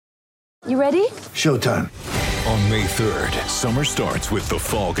You ready? Showtime. On May 3rd, summer starts with The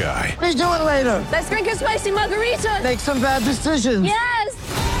Fall Guy. Let's do it later. Let's drink a spicy margarita. Make some bad decisions. Yes!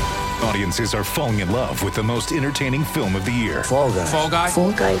 Audiences are falling in love with the most entertaining film of the year. Fall Guy. Fall Guy?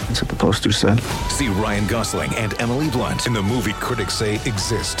 Fall guy. That's what the poster said. See Ryan Gosling and Emily Blunt in the movie critics say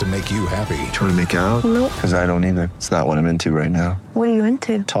exists to make you happy. Trying to make it out? Nope. Because I don't either. It's not what I'm into right now. What are you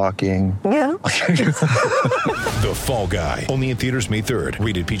into? Talking. Yeah. The Fall Guy. Only in theaters May 3rd.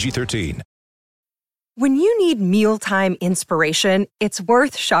 Rated PG-13. When you need mealtime inspiration, it's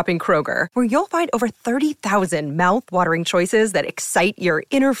worth shopping Kroger, where you'll find over 30,000 mouth-watering choices that excite your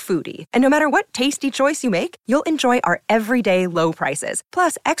inner foodie. And no matter what tasty choice you make, you'll enjoy our everyday low prices,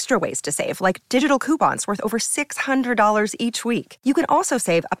 plus extra ways to save, like digital coupons worth over $600 each week. You can also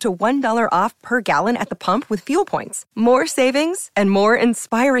save up to $1 off per gallon at the pump with fuel points. More savings and more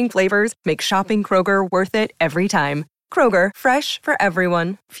inspiring flavors make shopping Kroger worth it every time. Kroger, fresh for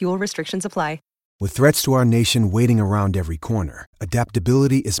everyone. Fuel restrictions apply. With threats to our nation waiting around every corner,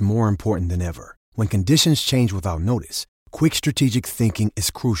 adaptability is more important than ever. When conditions change without notice, quick strategic thinking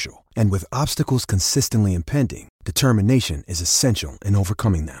is crucial. And with obstacles consistently impending, determination is essential in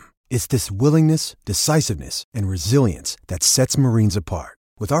overcoming them. It's this willingness, decisiveness, and resilience that sets Marines apart.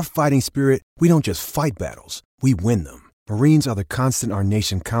 With our fighting spirit, we don't just fight battles, we win them. Marines are the constant our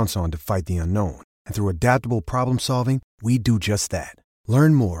nation counts on to fight the unknown. And through adaptable problem solving, we do just that.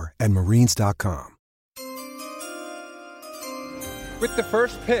 Learn more at marines.com. With the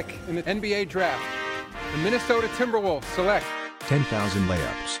first pick in the NBA draft, the Minnesota Timberwolves select 10,000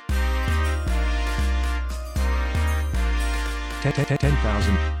 layups.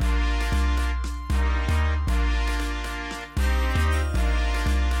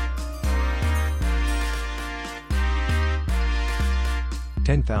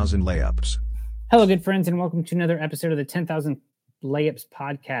 10,000. layups. Hello, good friends, and welcome to another episode of the 10,000 Layups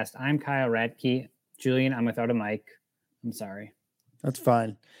podcast. I'm Kyle Radke. Julian, I'm without a mic. I'm sorry. That's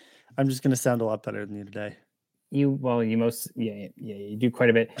fine. I'm just going to sound a lot better than you today. You do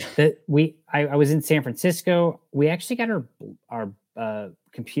quite a bit. I was in San Francisco. We actually got our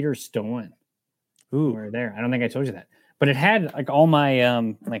computer stolen. Ooh. We were there. I don't think I told you that, but it had like all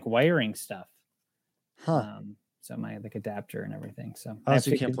my like wiring stuff. Huh. So my like adapter and everything. So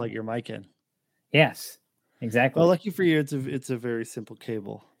you can't plug your mic in. Yes, exactly. Well, lucky for you, it's a very simple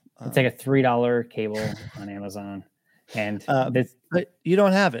cable. It's like a $3 cable on Amazon. And but you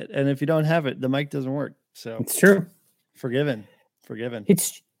don't have it, and if you don't have it, the mic doesn't work. So it's true. Forgiven.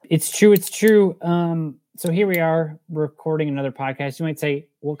 It's true. So here we are recording another podcast. You might say,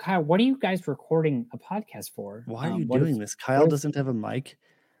 "Well, Kyle, what are you guys recording a podcast for? Why are you doing this? Kyle doesn't have a mic.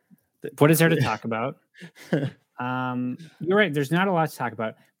 What is there to talk about?" You're right. There's not a lot to talk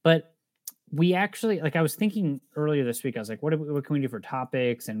about, but we actually I was thinking earlier this week. I was like, "What can we do for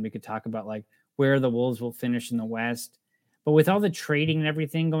topics?" And we could talk about like where the Wolves will finish in the West. But with all the trading and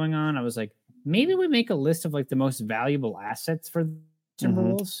everything going on, I was like, maybe we make a list of like the most valuable assets for the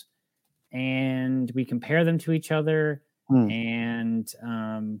Timberwolves, and we compare them to each other. And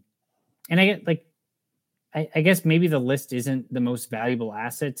I get like, I guess maybe the list isn't the most valuable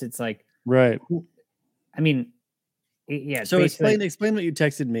assets. It's like, right. I mean, yeah. So explain what you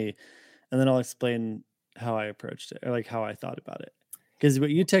texted me, and then I'll explain how I approached it, or like how I thought about it. Because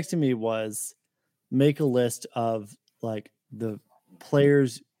what you texted me was make a list of like the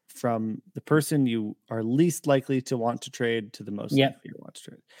players from the person you are least likely to want to trade to the most likely to want to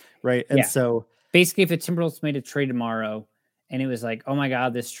trade. Right. And so basically if the Timberwolves made a trade tomorrow and it was like, oh my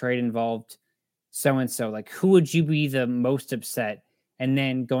God, this trade involved so-and-so, like who would you be the most upset? And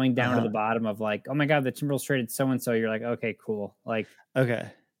then going down to the bottom of like, oh my God, the Timberwolves traded so-and-so. You're like, okay, cool. Like, okay.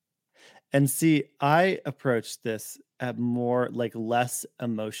 And see, I approached this at more like less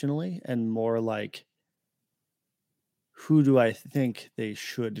emotionally and more like, who do I think they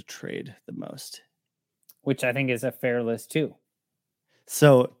should trade the most? Which I think is a fair list too.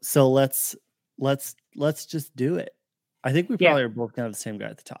 So let's just do it. I think we probably are both kind of the same guy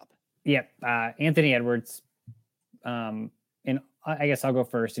at the top. Yep. Anthony Edwards. And I guess I'll go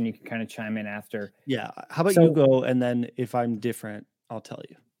first and you can kind of chime in after. Yeah. How about you go? And then if I'm different, I'll tell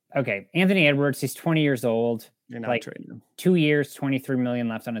you. Okay. Anthony Edwards, he's 20 years old. You're not trading him. 2 years, $23 million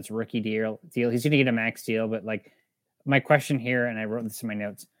left on his rookie deal. He's going to get a max deal, but like, my question here, and I wrote this in my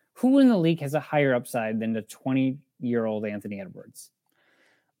notes, who in the league has a higher upside than the 20-year-old Anthony Edwards?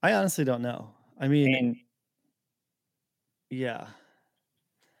 I honestly don't know. I mean, yeah.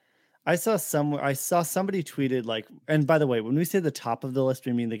 I saw somebody tweeted like, and by the way, when we say the top of the list,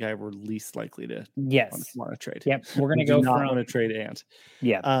 we mean the guy we're least likely to want to trade. Yep. We're going to go not want to trade Ant.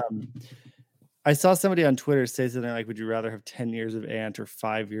 Yeah. I saw somebody on Twitter say something like, would you rather have 10 years of Ant or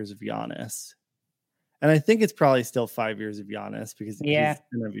 5 years of Giannis? And I think it's probably still 5 years of Giannis because he's an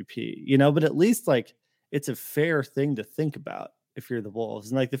MVP, you know, but at least like it's a fair thing to think about if you're the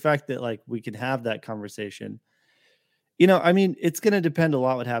Wolves. And like the fact that like we can have that conversation, you know, I mean, it's going to depend a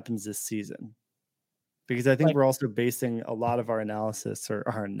lot what happens this season. Because I think we're also basing a lot of our analysis or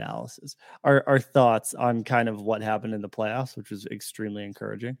our thoughts on kind of what happened in the playoffs, which was extremely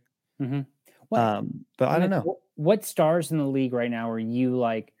encouraging. Mm-hmm. But I don't know. What stars in the league right now are you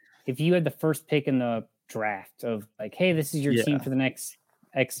like, if you had the first pick in the draft of like, hey, this is your team for the next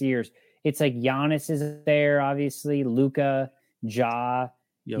X years. It's like Giannis is there, obviously, Luka, Ja.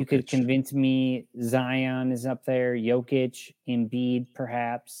 Jokic. You could convince me Zion is up there, Jokic, Embiid,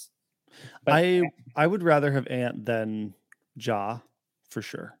 perhaps. But I would rather have Ant than Ja for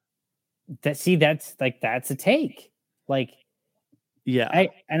sure. That's a take. Like, yeah.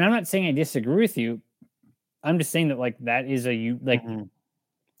 I'm not saying I disagree with you. I'm just saying that like that is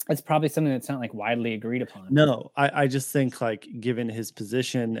that's probably something that's not like widely agreed upon. No, I just think like given his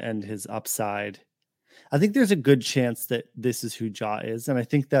position and his upside, I think there's a good chance that this is who Ja is, and I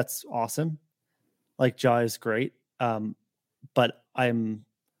think that's awesome. Like Ja is great, but I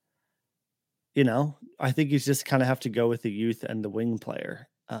think you just kind of have to go with the youth and the wing player.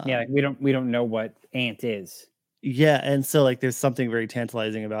 Like we don't know what Ant is. Yeah, and so like there's something very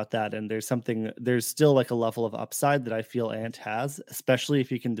tantalizing about that, and there's still like a level of upside that I feel Ant has, especially if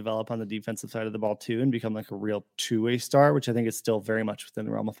he can develop on the defensive side of the ball too and become like a real two-way star, which I think is still very much within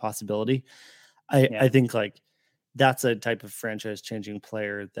the realm of possibility. I think like that's a type of franchise-changing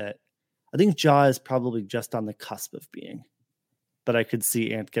player that I think Ja is probably just on the cusp of being, but I could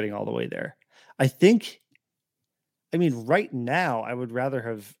see Ant getting all the way there. Right now, I would rather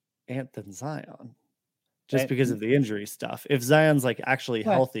have Ant than Zion just because of the injury stuff. If Zion's like actually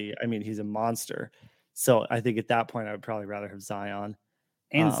healthy, I mean, he's a monster. So I think at that point, I would probably rather have Zion.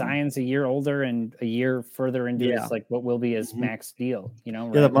 And Zion's a year older and a year further into his, like what will be his max deal, you know?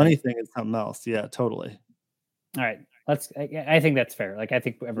 Right? Yeah, the money thing is something else. Yeah, totally. All right. I think that's fair. Like, I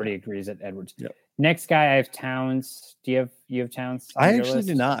think everybody agrees that Edwards. Yep. Next guy, I have Towns. Do you have Towns? I actually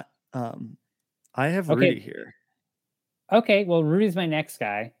do not. I have Rudy here. Okay, well, Rudy's my next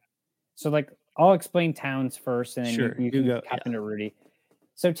guy. So, like, I'll explain Towns first, and then you can hop into Rudy.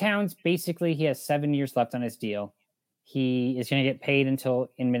 So, Towns, basically, he has 7 years left on his deal. He is going to get paid in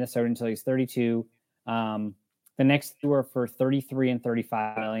Minnesota until he's 32. The next two are for 33 and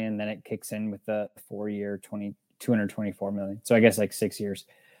 35 million. Then it kicks in with the 4-year, 224 million. So I guess like 6 years,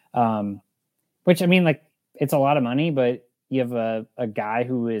 which I mean, like it's a lot of money, but you have a guy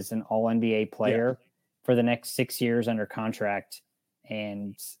who is an all NBA player for the next 6 years under contract.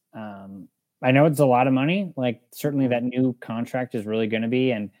 And I know it's a lot of money. Like certainly that new contract is really going to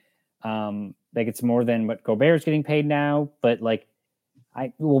be, and like it's more than what Gobert's getting paid now, but like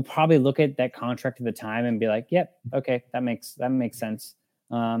I will probably look at that contract at the time and be like, yep, okay, that makes sense.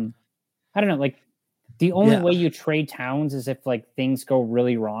 I don't know. Like the only way you trade Towns is if like things go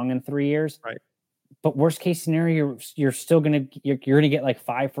really wrong in 3 years. Right. But worst case scenario, you're still going to, you're going to get like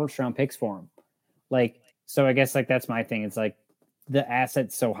 5 first-round picks for him. Like, so I guess like that's my thing. It's like the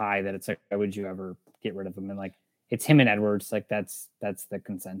asset's so high that it's like, why would you ever get rid of him? And like, it's him and Edwards. Like that's the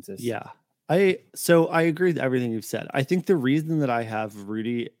consensus. Yeah. I agree with everything you've said. I think the reason that I have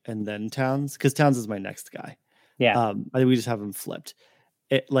Rudy and then Towns, because Towns is my next guy. Yeah. I think we just have him flipped.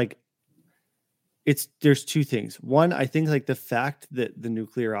 There's two things. One, I think like the fact that the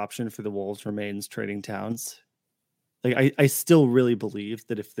nuclear option for the Wolves remains trading Towns. Like I still really believe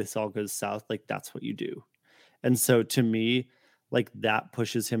that if this all goes south, like that's what you do. And so to me, like that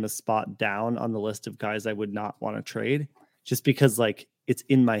pushes him a spot down on the list of guys I would not want to trade, just because like it's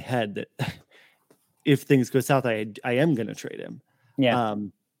in my head that if things go south, I am going to trade him. Yeah.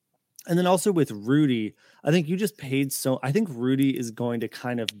 And then also with Rudy, I think you just paid I think Rudy is going to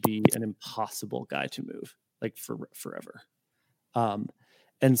kind of be an impossible guy to move like for forever.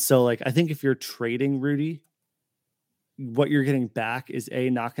 And so like, I think if you're trading Rudy, what you're getting back is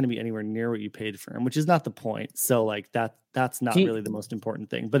not going to be anywhere near what you paid for him, which is not the point. So like that's not really the most important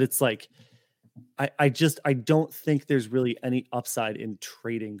thing, but it's like, I don't think there's really any upside in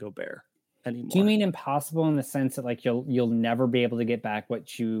trading Gobert anymore. Do you mean impossible in the sense that like you'll never be able to get back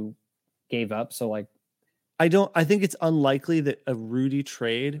what you gave up? So like, I think it's unlikely that a Rudy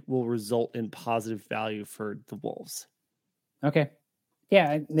trade will result in positive value for the Wolves. Okay.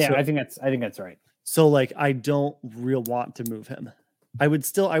 Yeah. So, I think that's right. So like, I don't really want to move him. I would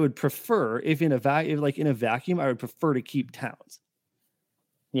prefer if in a vacuum, I would prefer to keep Towns.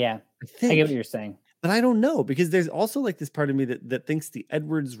 Yeah. I get what you're saying. But I don't know, because there's also like this part of me that thinks the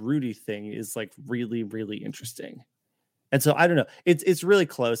Edwards Rudy thing is like really, really interesting. And so I don't know. It's really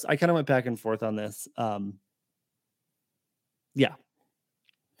close. I kind of went back and forth on this. Yeah.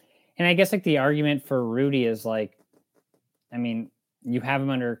 And I guess like the argument for Rudy is like, I mean, you have him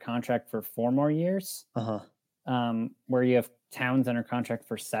under contract for 4 more years. Where you have Towns under contract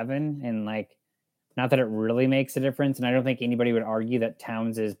for 7, and like, not that it really makes a difference. And I don't think anybody would argue that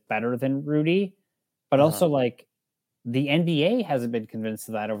Towns is better than Rudy, but also like the NBA hasn't been convinced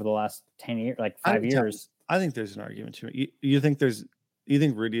of that over the last 10 years, like 5 years. I think there's an argument to it. You think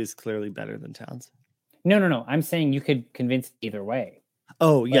Rudy is clearly better than Towns? No. I'm saying you could convince either way.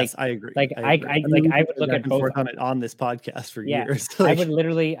 Oh, yes, I agree. Like I would look at both on it on this podcast for years. I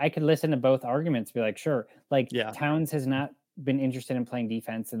could listen to both arguments, be like, sure. Like Towns has not been interested in playing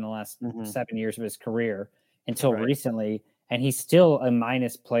defense in the last 7 years of his career until recently. And he's still a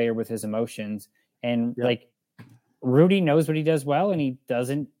minus player with his emotions. And like Rudy knows what he does well, and he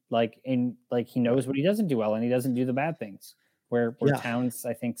doesn't he knows what he doesn't do well, and he doesn't do the bad things where Towns,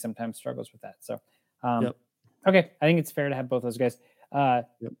 I think, sometimes struggles with that. So, okay. I think it's fair to have both those guys.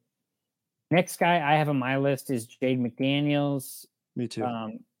 Next guy I have on my list is Jade McDaniels. Me too.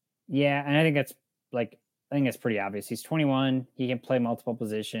 Yeah, and I think that's pretty obvious. He's 21. He can play multiple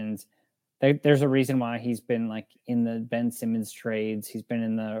positions. There's a reason why he's been like in the Ben Simmons trades. He's been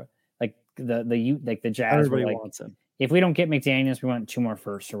in the Jazz. Everybody wants him. If we don't get McDaniels, we want 2 more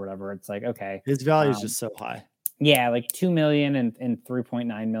firsts or whatever. It's like, okay, his value is just so high. Yeah, like $2 million and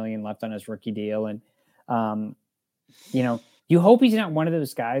 $3.9 million left on his rookie deal, and you hope he's not one of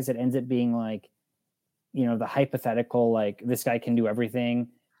those guys that ends up being like, the hypothetical, like this guy can do everything,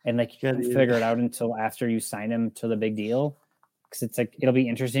 and like you can't figure it out until after you sign him to the big deal. Because it's like, it'll be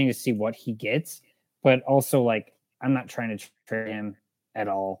interesting to see what he gets, but also like, I'm not trying to trade him at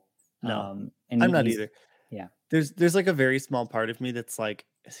all. No, and I'm not either. Yeah. There's like a very small part of me that's like,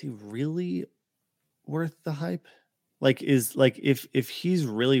 is he really worth the hype? Like, if he's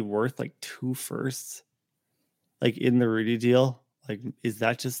really worth like 2 firsts, like in the Rudy deal, like, is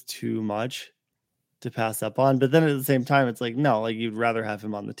that just too much to pass up on? But then at the same time, it's like, no, like you'd rather have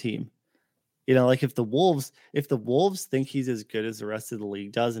him on the team. Like if the Wolves think he's as good as the rest of the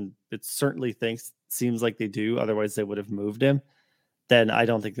league does, and it certainly seems like they do, otherwise they would have moved him, then I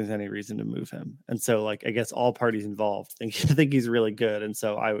don't think there's any reason to move him. And so like, I guess all parties involved think he's really good. And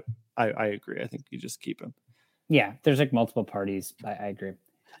so I agree. I think you just keep him. Yeah. There's like multiple parties. I agree.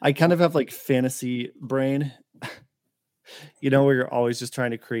 I kind of have like fantasy brain, where you're always just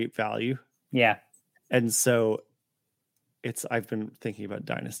trying to create value. Yeah. And so I've been thinking about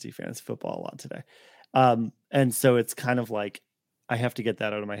dynasty fantasy football a lot today. And so it's kind of like, I have to get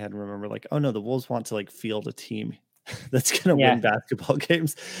that out of my head and remember like, oh no, the Wolves want to like field a team that's going to win basketball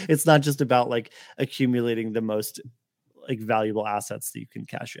games. It's not just about like accumulating the most like valuable assets that you can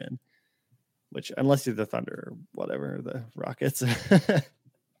cash in, which unless you're the Thunder or whatever, the Rockets.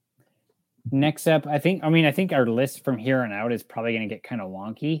 Next up, I think our list from here on out is probably going to get kind of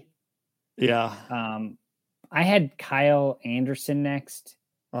wonky. Yeah. I had Kyle Anderson next.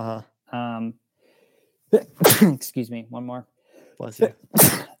 Excuse me. One more. Bless you.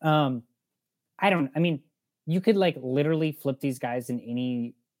 You could like literally flip these guys in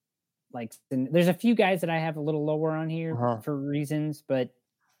any, like, there's a few guys that I have a little lower on here for reasons, but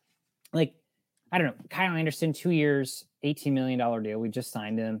like, I don't know. Kyle Anderson, 2 years, $18 million deal. We just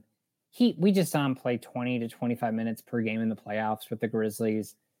signed him. We just saw him play 20 to 25 minutes per game in the playoffs with the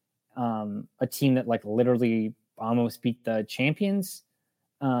Grizzlies. A team that like literally almost beat the champions.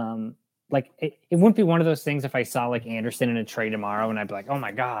 Like it wouldn't be one of those things if I saw like Anderson in a trade tomorrow and I'd be like, oh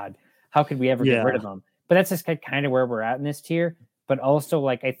my God, how could we ever get rid of him? But that's just kind of where we're at in this tier. But also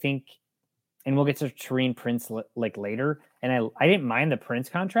like, I think, and we'll get to Taurean Prince like later. And I didn't mind the Prince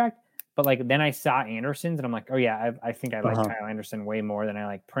contract, but like, then I saw Anderson's and I'm like, oh yeah, I think I like Kyle Anderson way more than I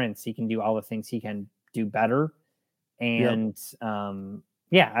like Prince. He can do all the things he can do better. And,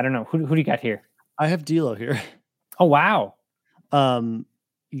 I don't know. Who do you got here? I have D'Lo here. Oh, wow.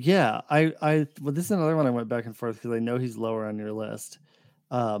 Yeah, well, this is another one I went back and forth because I know he's lower on your list.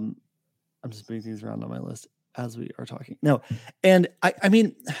 I'm just moving things around on my list as we are talking. No, and I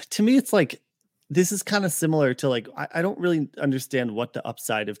mean, to me, it's like, this is kind of similar to like, I don't really understand what the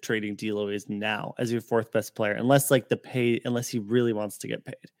upside of trading D'Lo is now as your 4th best player, unless he really wants to get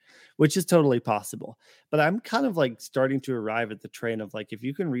paid, which is totally possible. But I'm kind of like starting to arrive at the train of like, if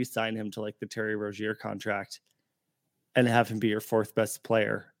you can re-sign him to like the Terry Rozier contract and have him be your 4th best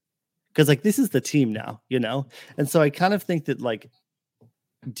player, because like, this is the team now, And so I kind of think that like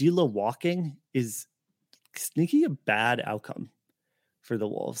D'Lo walking is sneaky a bad outcome for the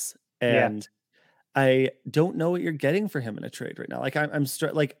Wolves. And I don't know what you're getting for him in a trade right now. Like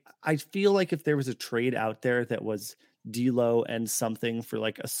I feel like if there was a trade out there that was D'Lo and something for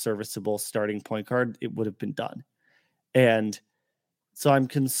like a serviceable starting point guard, it would have been done. And so I'm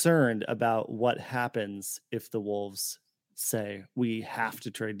concerned about what happens if the Wolves say we have to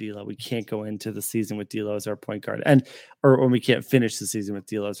trade D'Lo. We can't go into the season with D'Lo as our point guard, or we can't finish the season with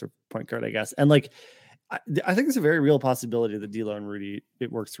D'Lo as our point guard, I guess. And like, I think it's a very real possibility that D'Lo and Rudy,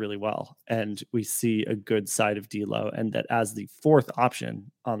 it works really well, and we see a good side of D'Lo, and that as the fourth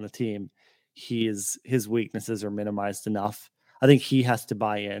option on the team, his weaknesses are minimized enough. I think he has to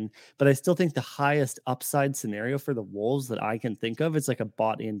buy in, but I still think the highest upside scenario for the Wolves that I can think of is like a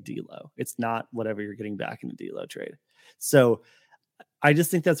bought-in D'Lo. It's not whatever you're getting back in a D'Lo trade. So I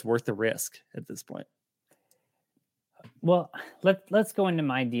just think that's worth the risk at this point. Well, let's go into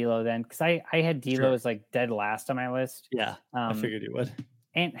my D'Lo then, because I had D'Lo as like dead last on my list. Yeah, I figured you would.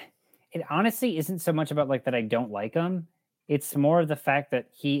 And it honestly isn't so much about like that I don't like him. It's more of the fact that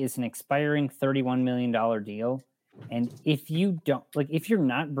he is an expiring $31 million deal. And if you don't like, if you're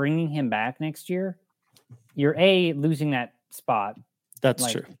not bringing him back next year, you're losing that spot. That's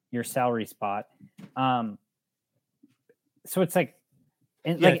like, true. Your salary spot. So it's like,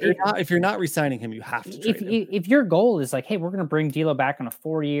 and yeah, like if you're not re-signing him, you have to trade him. If your goal is like, hey, we're going to bring D'Lo back on a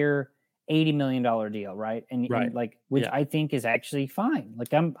 4-year, $80 million deal, right? And like, which I think is actually fine.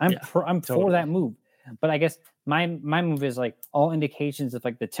 Like I'm totally for that move. But I guess my move is like all indications of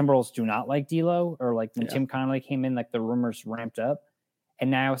like the Timberwolves do not like D'Lo, or like when Tim Connolly came in, like the rumors ramped up, and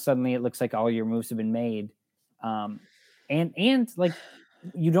now suddenly it looks like all your moves have been made, and like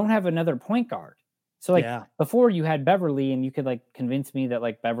you don't have another point guard. So like before you had Beverly, and you could like convince me that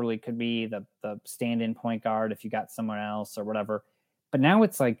like Beverly could be the stand-in point guard if you got someone else or whatever. But now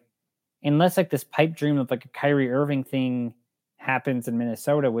it's like, unless like this pipe dream of like a Kyrie Irving thing happens in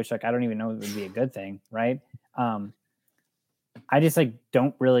Minnesota, which like I don't even know if it would be a good thing, right? I just like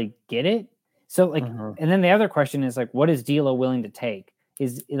don't really get it. So like, and then the other question is like, what is D'Lo willing to take?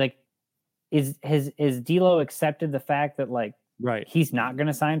 Is D'Lo accepted the fact that like he's not going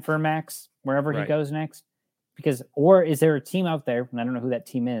to sign for a max wherever he goes next? Because, or is there a team out there, and I don't know who that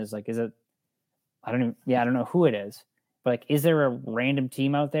team is, like, is it, I don't know who it is, but like, is there a random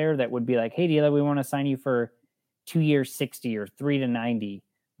team out there that would be like, hey, D'Lo, we want to sign you for 2 years, 60 or 3 to 90,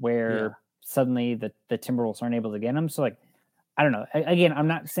 where suddenly the Timberwolves aren't able to get him? So like, I don't know. Again, I'm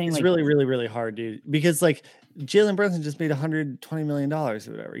not saying it's like, really, really, really hard, dude, because like Jalen Brunson just made $120 million or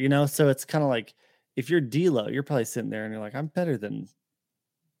whatever, you know? So it's kind of like, if you're D'Lo, you're probably sitting there and you're like, I'm better than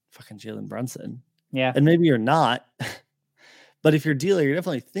fucking Jalen Brunson. Yeah. And maybe you're not, but if you're D'Lo, you're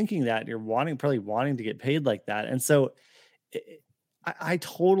definitely thinking that, and you're probably wanting to get paid like that. And so I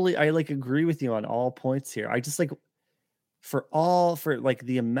totally agree with you on all points here. I just like, for like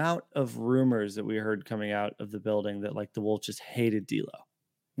the amount of rumors that we heard coming out of the building that like the Wolves just hated D'Lo.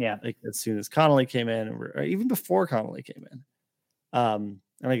 Yeah. Like as soon as Connolly came in, or even before Connolly came in.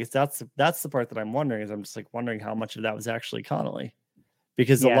 And I guess that's the part that I'm wondering, is I'm just like wondering how much of that was actually Connolly,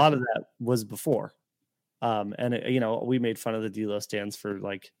 because a lot of that was before. And you know, we made fun of the D'Lo stands for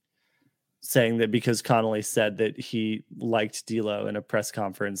like saying that because Connolly said that he liked D'Lo in a press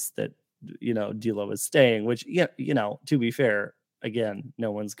conference that, you know, D'Lo was staying, which, you know, to be fair, again,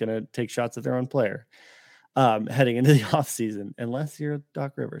 no one's going to take shots at their own player heading into the off season, unless you're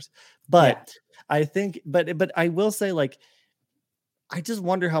Doc Rivers. But I think, but I will say, like, I just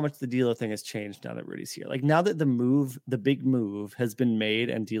wonder how much the D'Lo thing has changed now that Rudy's here. Like, now that the big move has been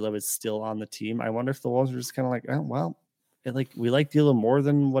made and D'Lo is still on the team, I wonder if the Wolves are just kind of like, oh, well, we like D'Lo more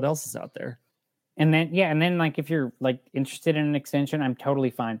than what else is out there. And then like, if you're like interested in an extension, I'm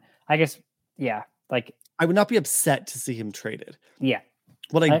totally fine. I guess, like, I would not be upset to see him traded. Yeah.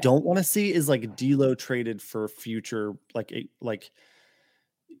 What I don't want to see is like D'Lo traded for future, like a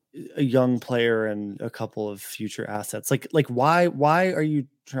young player and a couple of future assets. Like why are you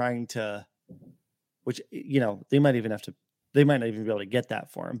trying to, which, you know, they might not even be able to get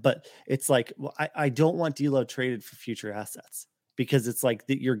that for him, but it's like, well, I don't want D'Lo traded for future assets, because it's like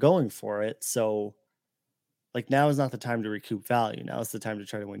that you're going for it. So like, now is not the time to recoup value. Now is the time to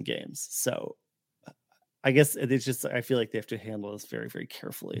try to win games. So I guess it's just, I feel like they have to handle this very, very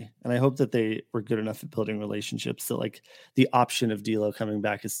carefully. And I hope that they were good enough at building relationships so like the option of D'Lo coming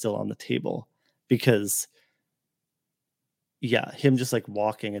back is still on the table, because him just like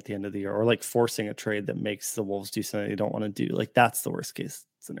walking at the end of the year, or like forcing a trade that makes the Wolves do something they don't want to do, like that's the worst case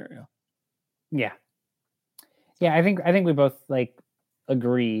scenario. Yeah. I think we both like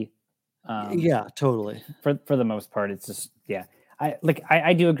agree. Totally. For the most part, it's just,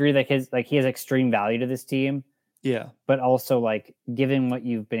 I do agree that he has extreme value to this team. Yeah. But also, like, given what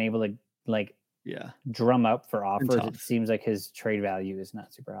you've been able to like drum up for offers, tough. it seems like his trade value is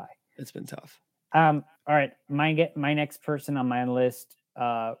not super high. It's been tough. All right, my next person on my list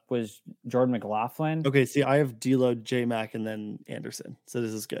was Jordan McLaughlin. Okay, see, I have D'Lo, J-Mac, and then Anderson. So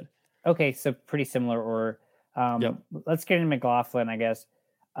this is good. Okay, so pretty similar order. Let's get into McLaughlin, I guess.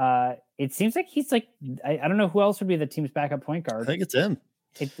 It seems like he's like, I don't know who else would be the team's backup point guard. I think it's him.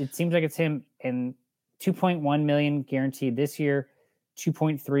 It seems like it's him, and 2.1 million guaranteed this year,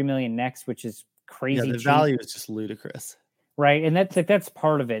 2.3 million next, which is crazy. Yeah, the cheap, value is just ludicrous. right? And that's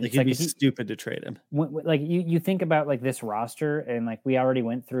part of it. Like, It's it'd be stupid to trade him. like you think about like this roster, and like we already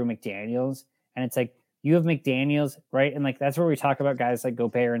went through McDaniels, and it's like you have McDaniels, right? And like that's where we talk about guys like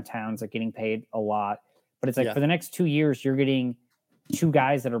Gobert and Towns like getting paid a lot. But it's like for the next 2 years, you're getting two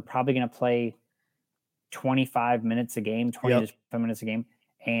guys that are probably going to play 25 minutes a game, 20 to 25 minutes a game.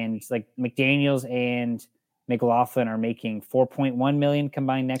 And it's like McDaniels and McLaughlin are making 4.1 million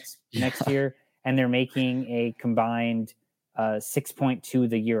combined next year. And they're making a combined 6.2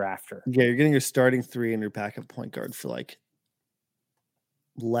 the year after. Yeah, you're getting your starting three and your backup point guard for like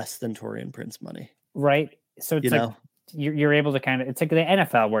less than Taurean Prince money. Right. So it's like you're able to kind of, it's like the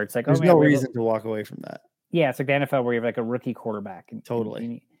NFL where it's like, there's no reason to walk away from that. Yeah, it's like the NFL where you have like a rookie quarterback.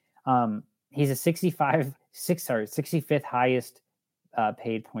 Totally. He's a 65th highest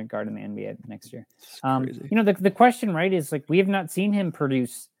paid point guard in the NBA next year. The question, right, is like we have not seen him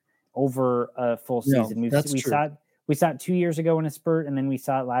produce over a full season. We saw it 2 years ago in a spurt, and then we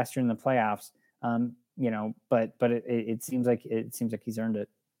saw it last year in the playoffs. But it seems like he's earned it.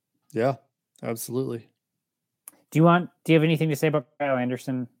 Yeah, absolutely. Do you have anything to say about Kyle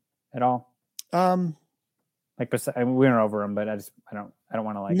Anderson at all? We went over him, but I don't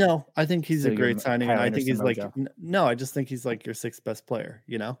want to like. No, I think he's a great signing, and I think he's like I just think he's like your sixth best player.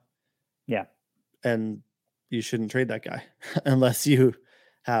 Yeah, and you shouldn't trade that guy unless you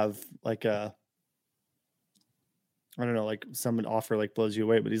have like I don't know, like some offer like blows you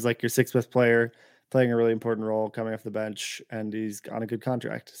away. But he's like your sixth best player, playing a really important role, coming off the bench, and he's on a good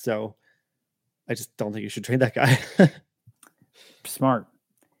contract. So I just don't think you should trade that guy. Smart.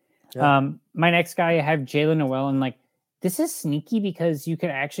 Yeah. My next guy, I have Jaylen Nowell, and like this is sneaky because you could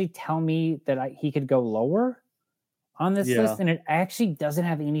actually tell me that he could go lower on this list, and it actually doesn't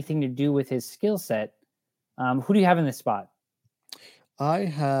have anything to do with his skill set. Who do you have in this spot? I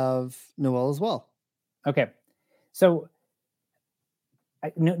have Nowell as well. Okay, so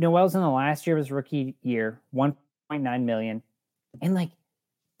Nowell's in the last year of his rookie year, 1.9 million, and like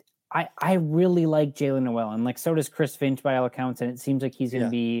I really like Jaylen Nowell, and like so does Chris Finch by all accounts, and it seems like he's going to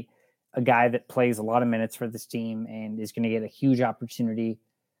be a guy that plays a lot of minutes for this team and is going to get a huge opportunity.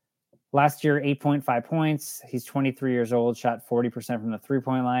 Last year, 8.5 points. He's 23 years old, shot 40% from the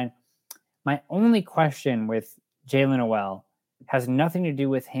 3-point line. My only question with Jaylen Nowell has nothing to do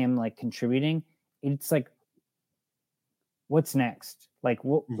with him like contributing. It's like, what's next? Like,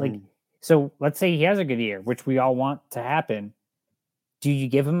 so let's say he has a good year, which we all want to happen. Do you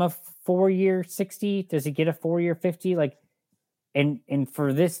give him a 4-year 60? Does he get a 4-year 50? Like, and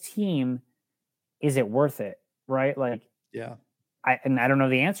for this team, is it worth it? Right? Like, I don't know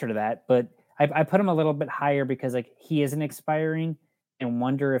the answer to that, but I put him a little bit higher because like he isn't expiring, and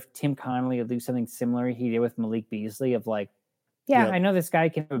wonder if Tim Connolly will do something similar he did with Malik Beasley of like, I know this guy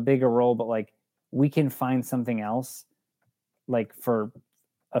can have a bigger role, but like we can find something else like for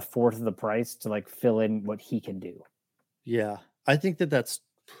a fourth of the price to like fill in what he can do. Yeah, I think that's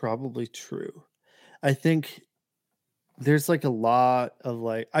probably true. I think there's like a lot of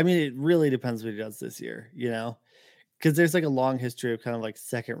like, I mean, it really depends what he does this year, because there's like a long history of kind of like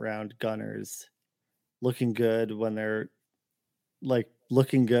second round gunners looking good when they're like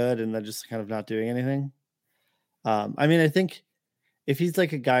looking good and then just kind of not doing anything. I mean, I think if he's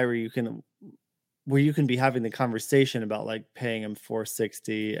like a guy where you can be having the conversation about like paying him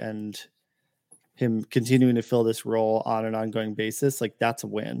 $460 and him continuing to fill this role on an ongoing basis, like that's a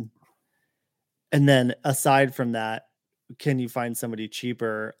win. And then aside from that, can you find somebody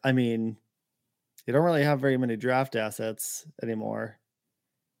cheaper? I mean, you don't really have very many draft assets anymore.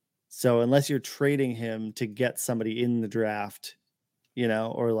 So unless you're trading him to get somebody in the draft,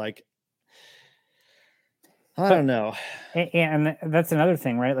 or like, I don't know. And that's another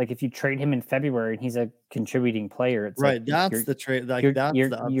thing, right? Like if you trade him in February and he's a contributing player, it's right. Like that's the trade. Like that's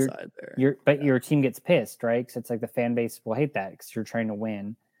the upside there. But your team gets pissed, right? Because it's like the fan base will hate that because you're trying to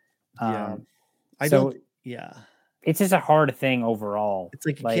win. It's just a hard thing overall. It's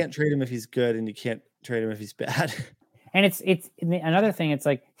like you can't trade him if he's good, and you can't trade him if he's bad. And it's another thing. It's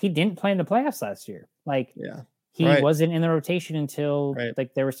like he didn't play in the playoffs last year. Like he wasn't in the rotation until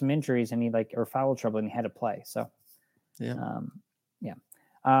like there were some injuries and he or foul trouble and he had to play. So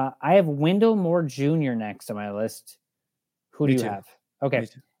I have Wendell Moore Jr. next on my list. Who do Me you too. have? Okay. Me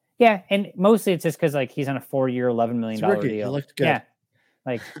too. Yeah, and mostly it's just because like he's on a 4-year, $11 million He's a rookie. He deal. looked good. Yeah,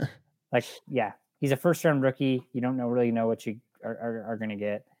 like yeah, he's a first-round rookie. You don't really know what you are going to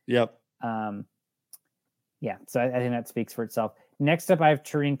get. Yep. Yeah, so I think that speaks for itself. Next up, I have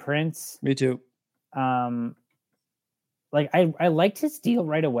Taurean Prince. Me too. Like I liked his deal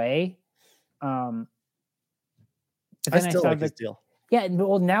right away. But I then still saw like his deal. Yeah,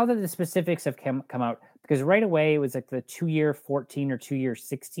 well, now that the specifics have come out, because right away it was like the 2-year 14 or 2-year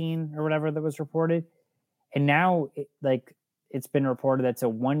 16 or whatever that was reported, and now it's been reported that's a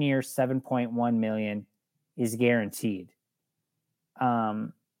 1-year 7.1 million is guaranteed.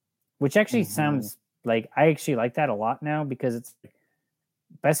 Which actually sounds like I actually like that a lot now, because it's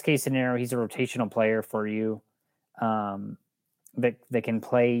best case scenario, he's a rotational player for you, that can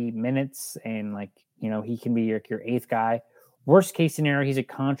play minutes, and he can be your 8th guy. Worst case scenario, he's a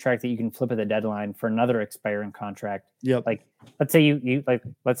contract that you can flip at the deadline for another expiring contract. Yep. Like, let's say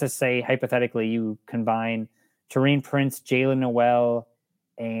let's just say hypothetically you combine Taurean Prince, Jalen Noel,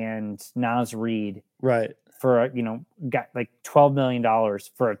 and Naz Reid, right, for got like $12 million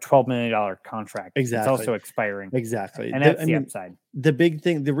for a $12 million contract. Exactly. It's also expiring. Exactly. And that's the upside. The big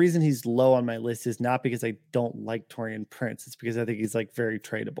thing, the reason he's low on my list is not because I don't like Taurean Prince. It's because I think he's like very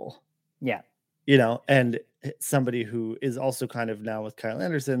tradable. Yeah. And somebody who is also kind of now with Kyle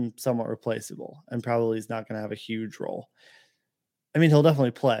Anderson, somewhat replaceable, and probably is not going to have a huge role. I mean, he'll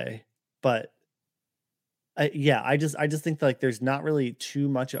definitely play, but I just think like there's not really too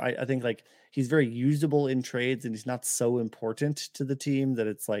much. I think like he's very usable in trades, and he's not so important to the team that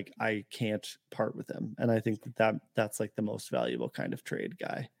it's like I can't part with him. And I think that's like the most valuable kind of trade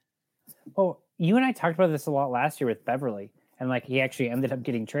guy. Oh, you and I talked about this a lot last year with Beverly, and like he actually ended up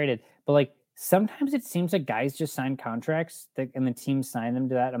getting traded. But like sometimes it seems like guys just sign contracts and the team sign them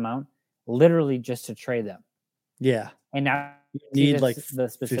to that amount literally just to trade them. Yeah. And now you need like the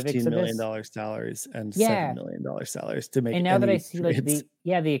specifics $15 of million salaries and $7 million salaries to make. And now that I see trades.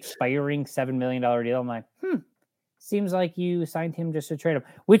 like the expiring $7 million deal, I'm like, seems like you signed him just to trade him,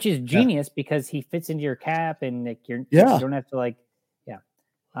 which is genius because he fits into your cap, and like you don't have to like,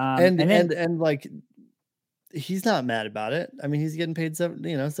 and like he's not mad about it. I mean, he's getting paid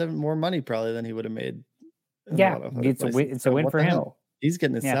 $7 more money probably than he would have made. Yeah, it's a win for him. Hell? He's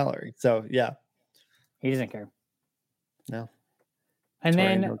getting his salary, so yeah, he doesn't care. No. And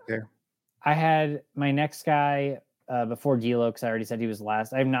then I had my next guy before D'Lo, because I already said he was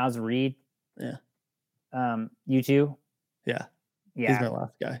last. I have Naz Reid. Yeah. You too? Yeah. He's my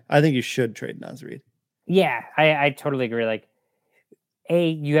last guy. I think you should trade Naz Reid. Yeah, I totally agree. Like,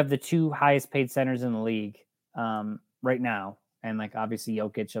 you have the 2 highest paid centers in the league right now. And like, obviously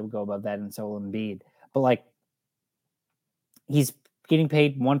Jokic will go above that, and so will Embiid. But like, he's getting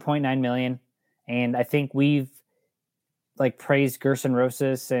paid $1.9 million. And I think we've like praised Gerson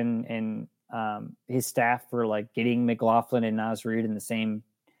Rosas and his staff for like getting McLaughlin and Naz Reid in the same,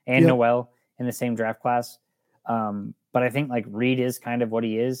 and Noel in the same draft class. But I think like Reid is kind of what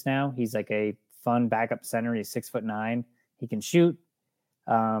he is now. He's like a fun backup center. He's 6'9". He can shoot.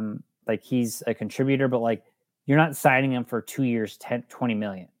 Like he's a contributor, but like you're not signing him for 2 years, 20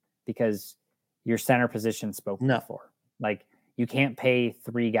 million, because your center position spoken for. Like you can't pay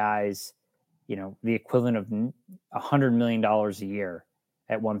 3 guys, the equivalent of $100 million a year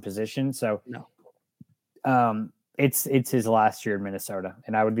at one position. So it's his last year in Minnesota,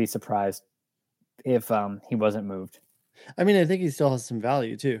 and I would be surprised if he wasn't moved. I mean, I think he still has some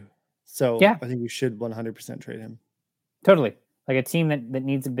value too. So I think you should 100% trade him. Totally. Like a team that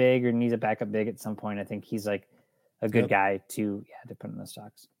needs a big or needs a backup big at some point, I think he's like a good guy to put in the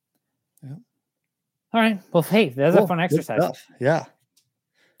stocks. Yeah. All right. Well, hey, that was a fun exercise. Yeah.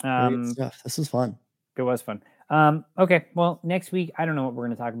 Stuff. This was fun. It was fun. Okay. Well, next week, I don't know what we're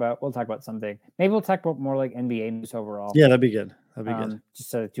going to talk about. We'll talk about something. Maybe we'll talk about more like NBA news overall. Yeah, that'd be good. That'd be good.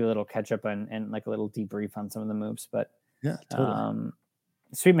 Just to do a little catch up and like a little debrief on some of the moves. But yeah, totally.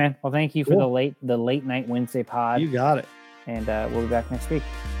 Sweet, man. Well, thank you for the late night Wednesday pod. You got it. And we'll be back next week.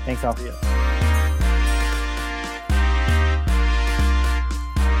 Thanks all. Yeah.